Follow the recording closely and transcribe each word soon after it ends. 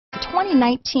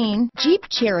2019 Jeep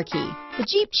Cherokee. The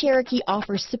Jeep Cherokee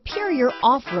offers superior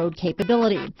off-road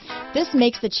capability. This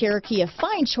makes the Cherokee a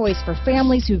fine choice for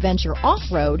families who venture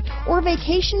off-road or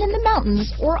vacation in the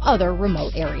mountains or other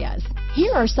remote areas.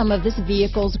 Here are some of this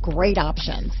vehicle's great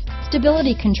options: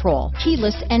 stability control,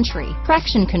 keyless entry,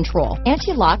 traction control,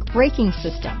 anti-lock braking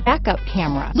system, backup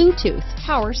camera, Bluetooth,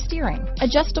 power steering,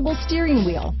 adjustable steering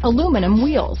wheel, aluminum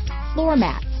wheels, floor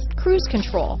mats, cruise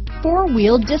control,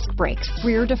 four-wheel disc brakes,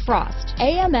 rear defrost,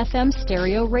 AM/FM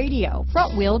stereo radio,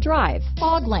 front-wheel drive,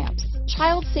 fog lamps,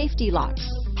 child safety locks,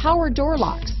 power door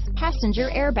locks, passenger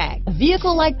airbag. A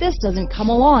vehicle like this doesn't come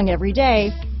along every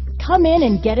day. Come in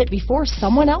and get it before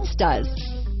someone else does.